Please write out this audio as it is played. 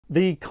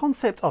The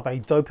concept of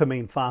a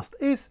dopamine fast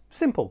is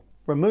simple.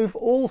 Remove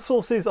all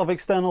sources of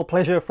external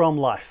pleasure from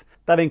life.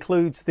 That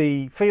includes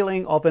the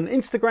feeling of an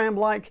Instagram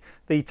like,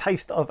 the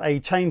taste of a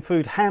chain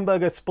food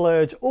hamburger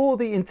splurge, or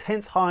the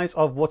intense highs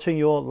of watching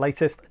your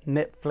latest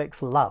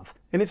Netflix love.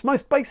 In its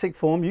most basic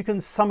form, you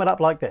can sum it up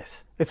like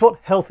this. It's what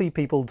healthy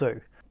people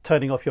do.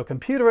 Turning off your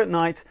computer at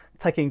night,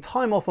 taking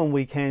time off on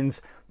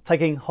weekends,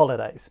 taking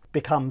holidays.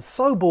 Become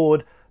so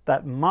bored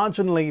that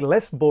marginally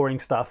less boring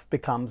stuff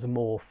becomes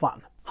more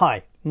fun.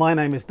 Hi, my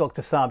name is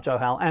Dr. Saab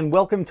Johal and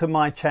welcome to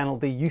my channel,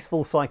 The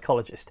Useful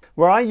Psychologist,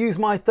 where I use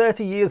my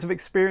 30 years of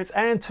experience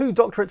and 2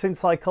 doctorates in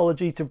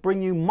psychology to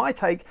bring you my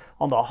take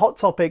on the hot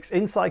topics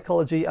in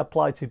psychology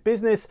applied to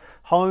business,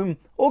 home,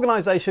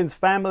 organizations,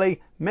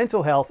 family,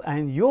 mental health,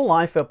 and your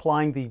life,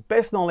 applying the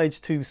best knowledge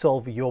to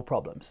solve your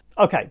problems.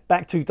 Okay,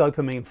 back to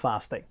dopamine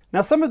fasting.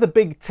 Now, some of the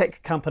big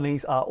tech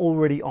companies are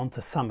already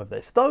onto some of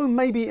this, though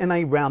maybe in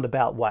a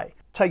roundabout way.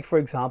 Take, for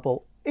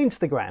example,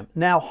 Instagram,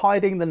 now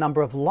hiding the number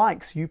of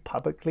likes you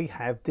publicly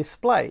have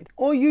displayed,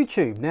 or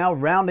YouTube, now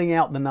rounding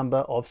out the number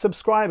of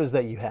subscribers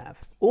that you have.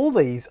 All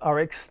these are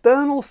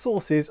external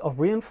sources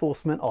of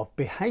reinforcement of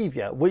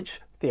behavior,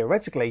 which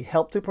theoretically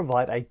help to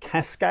provide a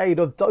cascade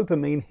of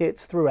dopamine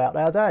hits throughout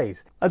our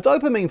days. A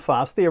dopamine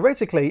fast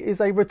theoretically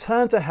is a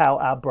return to how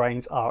our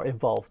brains are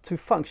evolved to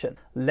function.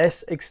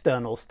 Less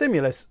external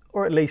stimulus,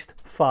 or at least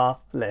far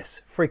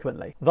less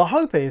frequently. The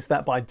hope is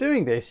that by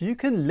doing this, you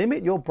can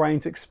limit your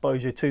brain's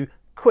exposure to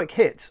quick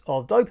hits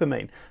of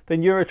dopamine, the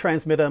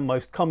neurotransmitter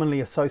most commonly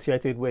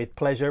associated with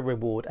pleasure,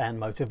 reward, and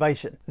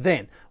motivation.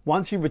 Then,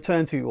 once you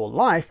return to your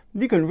life,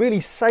 you can really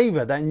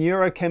savor that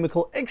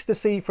neurochemical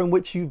ecstasy from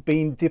which you've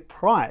been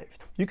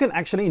deprived. You can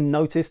actually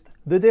notice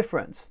the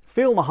difference,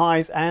 feel the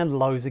highs and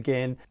lows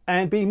again,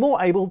 and be more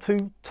able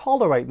to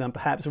tolerate them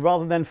perhaps,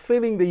 rather than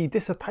feeling the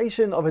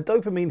dissipation of a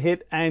dopamine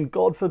hit and,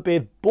 God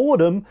forbid,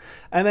 boredom,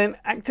 and then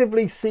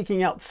actively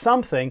seeking out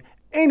something,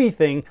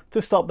 anything,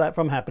 to stop that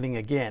from happening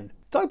again.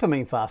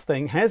 Dopamine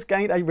fasting has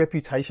gained a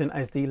reputation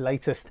as the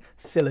latest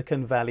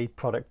Silicon Valley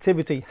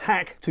productivity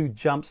hack to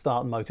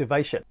jumpstart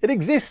motivation. It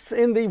exists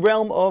in the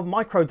realm of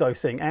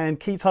microdosing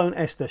and ketone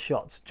ester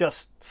shots.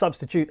 Just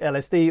substitute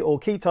LSD or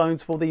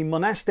ketones for the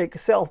monastic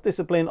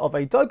self-discipline of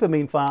a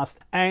dopamine fast,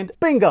 and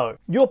bingo!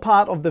 You're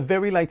part of the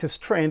very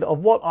latest trend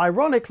of what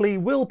ironically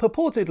will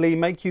purportedly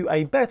make you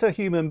a better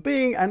human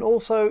being and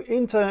also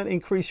in turn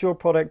increase your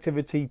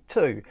productivity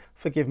too.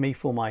 Forgive me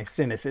for my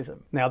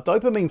cynicism. Now,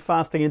 dopamine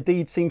fasting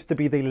indeed seems to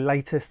be the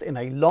latest in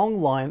a long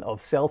line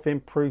of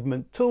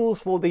self-improvement tools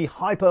for the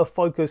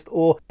hyper-focused,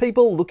 or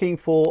people looking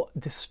for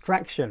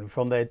distraction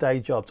from their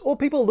day jobs, or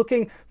people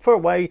looking for a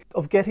way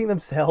of getting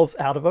themselves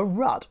out of a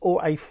rut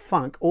or a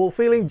funk, or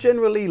feeling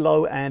generally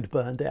low and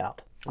burned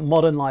out.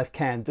 Modern life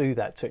can do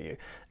that to you.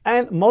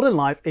 And modern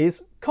life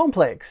is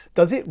complex.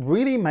 Does it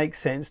really make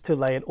sense to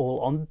lay it all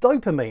on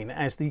dopamine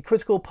as the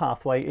critical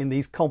pathway in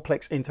these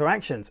complex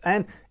interactions?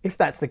 And if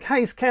that's the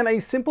case, can a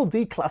simple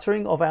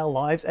decluttering of our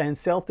lives and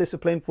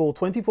self-discipline for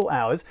 24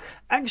 hours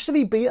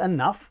actually be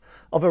enough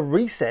of a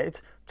reset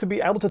to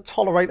be able to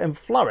tolerate and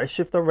flourish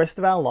if the rest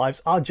of our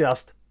lives are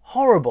just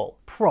horrible?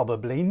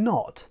 Probably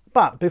not.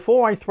 But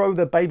before I throw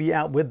the baby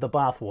out with the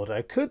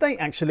bathwater, could they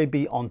actually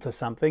be onto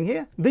something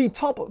here? The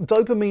top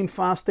dopamine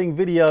fasting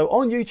video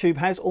on YouTube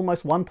has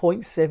almost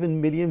 1.7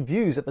 million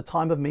views at the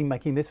time of me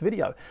making this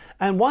video.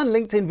 And one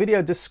LinkedIn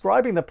video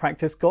describing the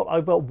practice got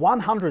over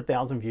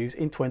 100,000 views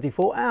in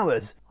 24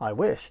 hours. I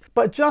wish.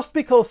 But just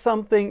because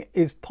something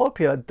is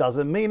popular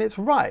doesn't mean it's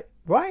right.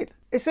 Right?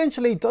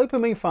 Essentially,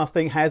 dopamine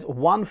fasting has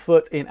one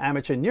foot in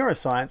amateur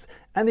neuroscience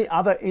and the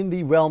other in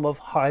the realm of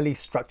highly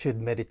structured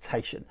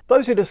meditation.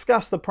 Those who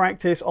discuss the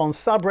practice on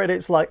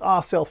subreddits like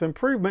R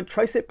Self-Improvement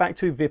trace it back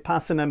to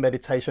Vipassana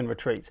meditation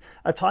retreats,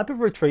 a type of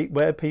retreat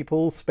where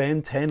people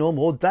spend 10 or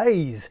more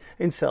days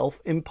in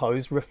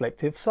self-imposed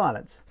reflective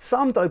silence.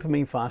 Some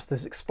dopamine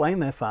fasters explain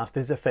their fast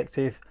is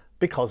effective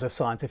because of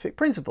scientific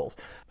principles.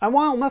 And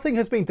while nothing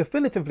has been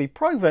definitively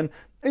proven,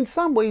 in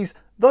some ways,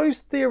 those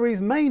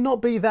theories may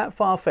not be that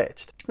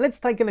far-fetched. Let's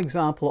take an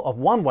example of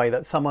one way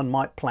that someone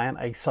might plan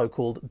a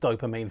so-called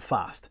dopamine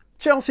fast.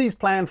 Chelsea's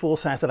plan for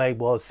Saturday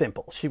was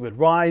simple. She would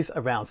rise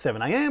around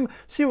 7 AM,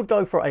 she would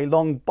go for a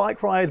long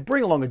bike ride,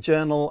 bring along a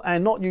journal,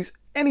 and not use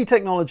any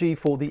technology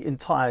for the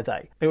entire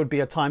day. It would be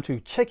a time to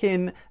check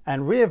in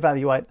and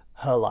reevaluate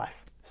her life.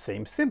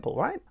 Seems simple,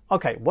 right?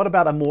 Okay, what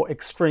about a more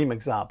extreme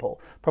example,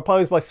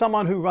 proposed by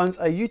someone who runs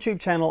a YouTube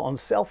channel on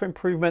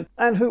self-improvement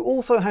and who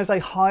also has a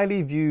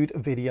highly viewed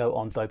video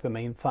on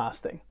dopamine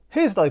fasting.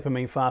 His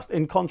dopamine fast,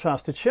 in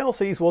contrast to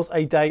Chelsea's, was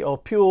a day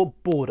of pure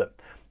boredom.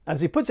 As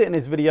he puts it in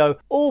his video,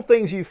 all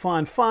things you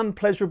find fun,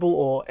 pleasurable,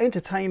 or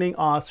entertaining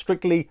are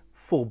strictly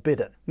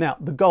forbidden. Now,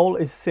 the goal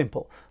is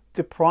simple.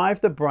 Deprive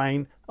the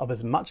brain of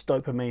as much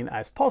dopamine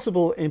as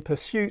possible in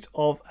pursuit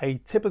of a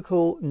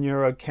typical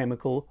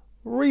neurochemical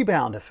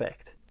rebound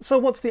effect. So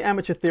what's the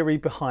amateur theory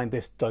behind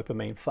this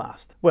dopamine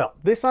fast? Well,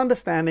 this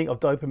understanding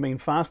of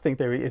dopamine fasting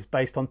theory is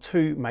based on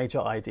 2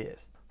 major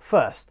ideas.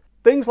 First,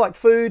 things like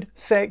food,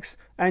 sex,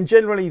 and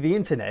generally the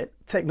internet,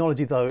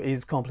 technology though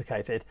is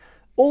complicated,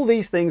 All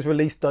these things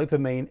release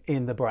dopamine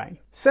in the brain.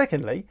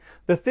 Secondly,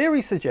 the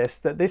theory suggests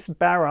that this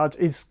barrage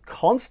is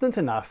constant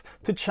enough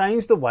to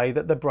change the way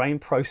that the brain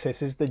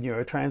processes the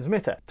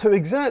neurotransmitter. To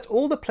exert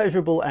all the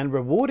pleasurable and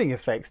rewarding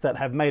effects that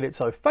have made it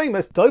so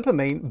famous,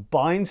 dopamine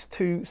binds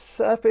to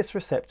surface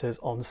receptors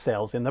on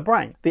cells in the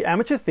brain. The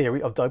amateur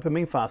theory of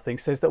dopamine fasting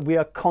says that we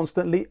are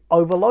constantly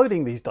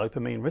overloading these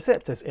dopamine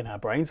receptors in our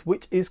brains,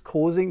 which is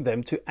causing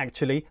them to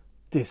actually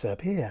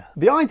disappear.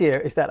 The idea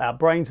is that our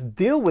brains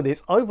deal with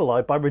this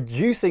overload by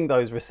reducing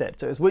those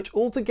receptors, which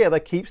altogether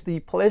keeps the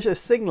pleasure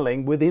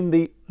signaling within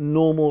the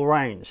normal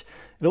range.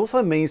 It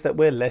also means that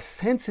we're less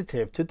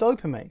sensitive to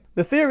dopamine.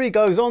 The theory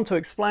goes on to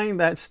explain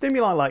that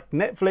stimuli like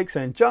Netflix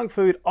and junk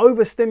food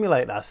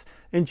overstimulate us,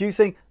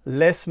 inducing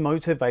less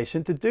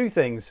motivation to do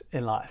things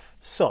in life.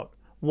 So,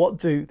 what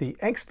do the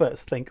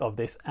experts think of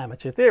this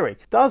amateur theory?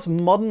 Does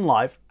modern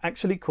life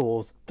actually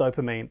cause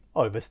dopamine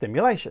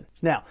overstimulation?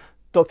 Now,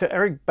 Dr.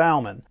 Eric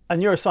Bauman, a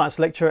neuroscience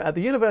lecturer at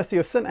the University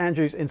of St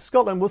Andrews in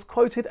Scotland, was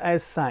quoted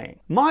as saying,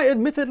 "My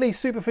admittedly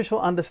superficial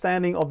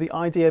understanding of the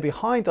idea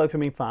behind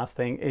dopamine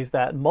fasting is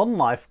that modern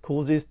life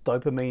causes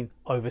dopamine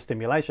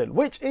overstimulation,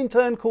 which in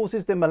turn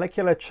causes the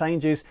molecular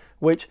changes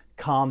which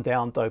calm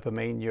down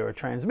dopamine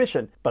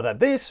neurotransmission, but that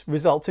this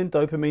results in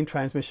dopamine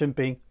transmission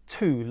being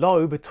too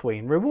low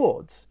between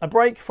rewards. A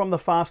break from the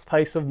fast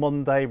pace of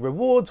modern day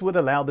rewards would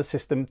allow the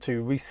system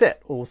to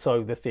reset, or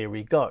so the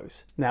theory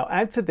goes." Now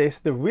add to this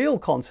the real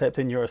concept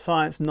in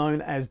neuroscience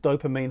known as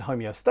dopamine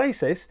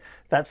homeostasis.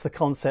 That's the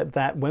concept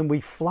that when we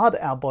flood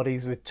our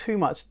bodies with too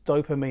much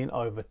dopamine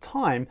over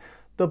time,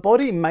 the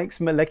body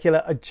makes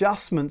molecular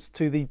adjustments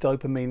to the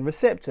dopamine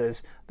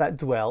receptors that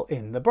dwell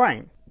in the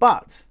brain.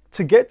 But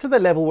to get to the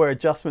level where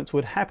adjustments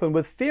would happen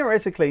would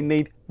theoretically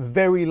need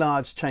very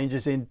large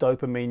changes in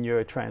dopamine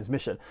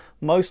neurotransmission,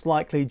 most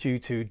likely due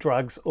to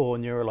drugs or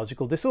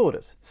neurological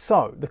disorders.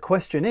 So the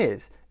question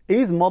is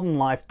modern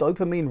life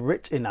dopamine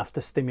rich enough to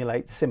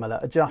stimulate similar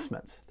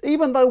adjustments?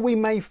 Even though we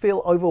may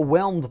feel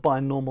overwhelmed by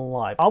normal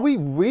life, are we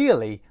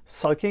really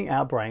soaking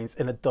our brains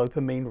in a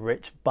dopamine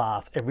rich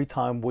bath every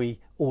time we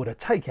order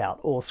takeout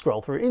or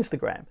scroll through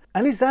Instagram?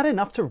 And is that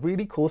enough to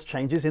really cause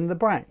changes in the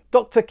brain?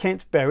 Dr.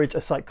 Kent Berridge,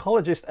 a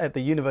psychologist at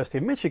the University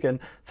of Michigan,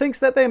 thinks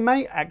that there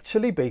may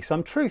actually be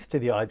some truth to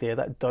the idea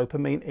that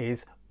dopamine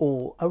is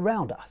all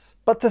around us.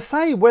 But to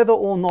say whether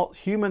or not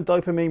human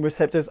dopamine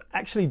receptors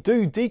actually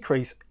do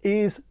decrease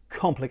is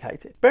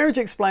complicated. Berridge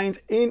explains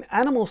in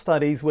animal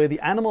studies where the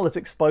animal is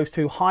exposed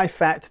to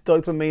high-fat,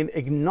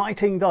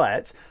 dopamine-igniting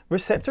diets,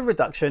 receptor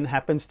reduction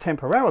happens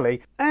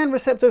temporarily, and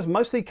receptors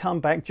mostly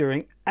come back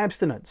during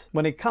abstinence.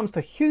 When it comes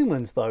to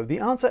humans, though, the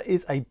answer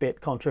is a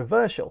bit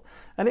controversial,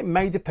 and it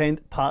may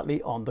depend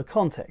partly on the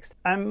context,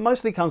 and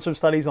mostly comes from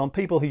studies on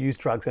people who use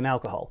drugs and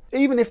alcohol.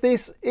 Even if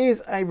this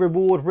is a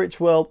reward-rich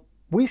world,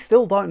 we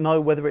still don't know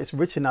whether it's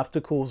rich enough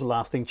to cause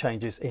lasting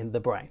changes in the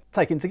brain.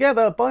 Taken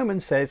together, Bowman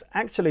says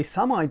actually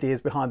some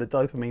ideas behind the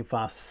dopamine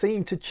fast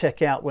seem to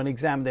check out when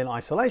examined in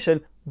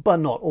isolation, but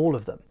not all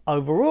of them.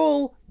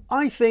 Overall,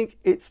 I think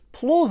it's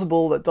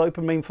plausible that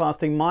dopamine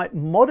fasting might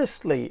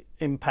modestly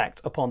impact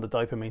upon the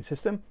dopamine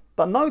system,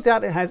 but no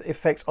doubt it has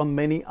effects on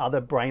many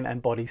other brain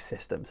and body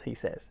systems, he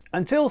says.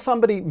 Until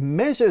somebody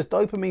measures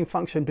dopamine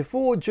function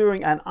before,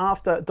 during, and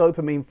after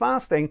dopamine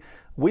fasting,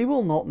 we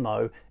will not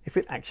know if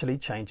it actually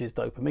changes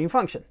dopamine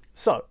function.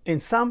 So,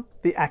 in sum,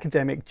 the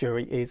academic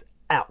jury is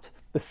out.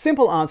 The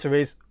simple answer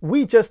is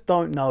we just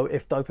don't know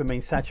if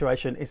dopamine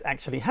saturation is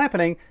actually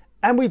happening,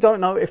 and we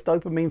don't know if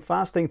dopamine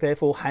fasting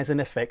therefore has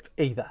an effect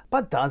either.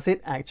 But does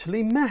it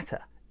actually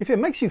matter? If it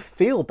makes you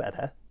feel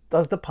better,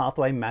 does the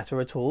pathway matter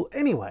at all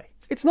anyway?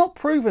 It's not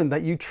proven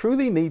that you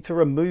truly need to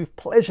remove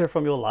pleasure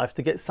from your life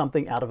to get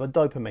something out of a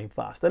dopamine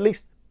fast, at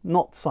least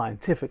not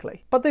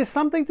scientifically. But there's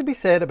something to be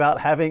said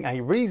about having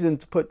a reason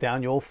to put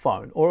down your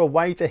phone or a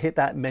way to hit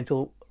that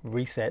mental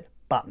reset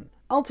button.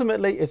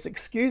 Ultimately, it's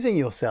excusing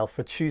yourself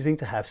for choosing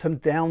to have some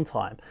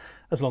downtime,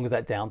 as long as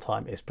that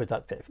downtime is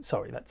productive.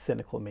 Sorry, that's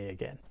cynical me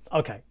again.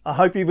 Okay, I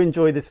hope you've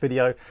enjoyed this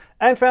video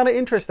and found it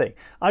interesting.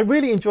 I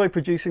really enjoy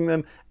producing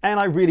them, and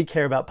I really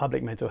care about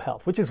public mental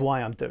health, which is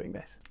why I'm doing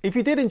this. If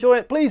you did enjoy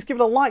it, please give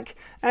it a like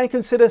and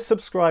consider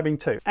subscribing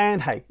too.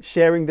 And hey,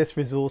 sharing this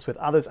resource with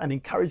others and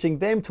encouraging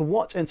them to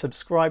watch and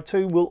subscribe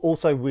too will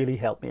also really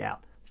help me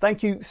out.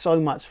 Thank you so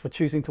much for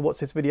choosing to watch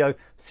this video.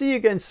 See you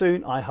again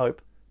soon, I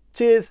hope.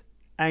 Cheers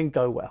and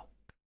go well.